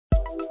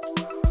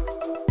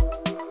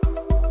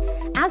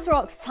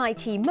ASRock's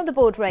Taichi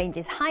motherboard range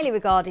is highly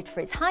regarded for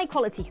its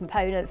high-quality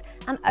components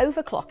and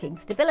overclocking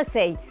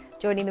stability.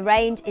 Joining the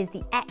range is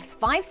the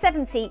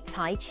X570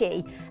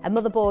 Taichi, a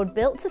motherboard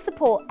built to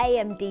support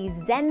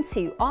AMD Zen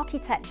 2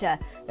 architecture,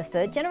 the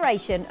third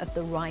generation of the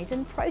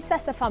Ryzen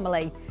processor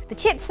family. The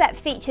chipset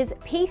features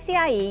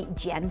PCIe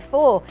Gen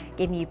 4,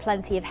 giving you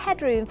plenty of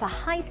headroom for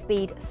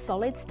high-speed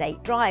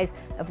solid-state drives,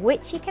 of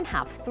which you can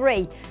have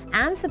 3,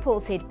 and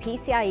supported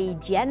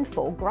PCIe Gen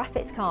 4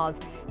 graphics cards,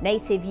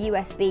 native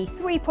USB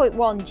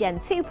 3.1 Gen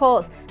 2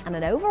 ports, and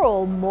an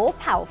overall more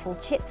powerful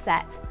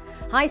chipset.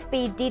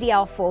 High-speed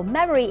DDR4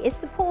 memory is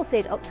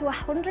supported up to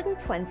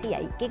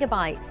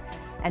 128GB.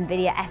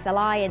 NVIDIA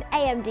SLI and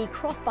AMD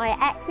Crossfire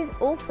X is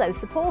also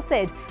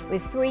supported,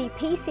 with 3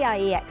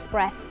 PCIe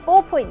Express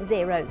 4.0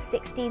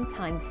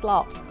 16x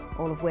slots,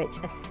 all of which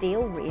are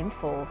steel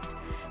reinforced.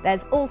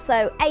 There's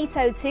also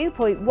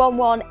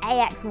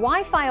 802.11ax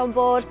Wi-Fi on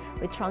board,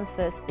 with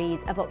transfer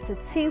speeds of up to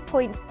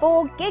 2.4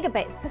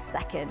 gigabits per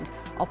second,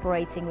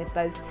 operating with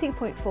both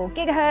 2.4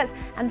 GHz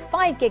and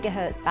 5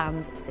 GHz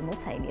bands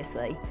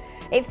simultaneously.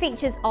 It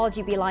features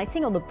RGB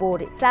lighting on the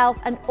board itself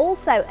and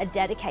also a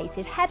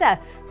dedicated header,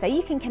 so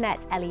you can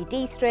connect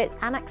LED strips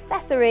and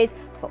accessories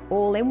for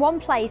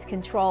all-in-one-place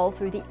control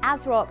through the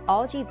ASRock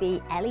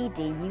RGB LED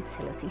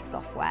utility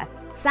software.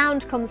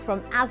 Sound comes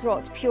from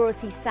ASRock's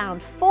Purity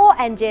Sound 4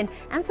 engine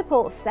and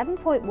supports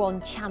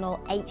 7.1 channel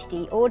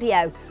HD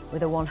audio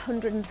with a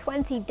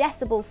 120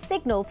 decibel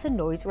signal to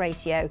noise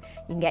ratio.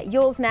 You can get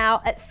yours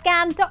now at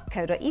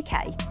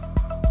scan.co.uk.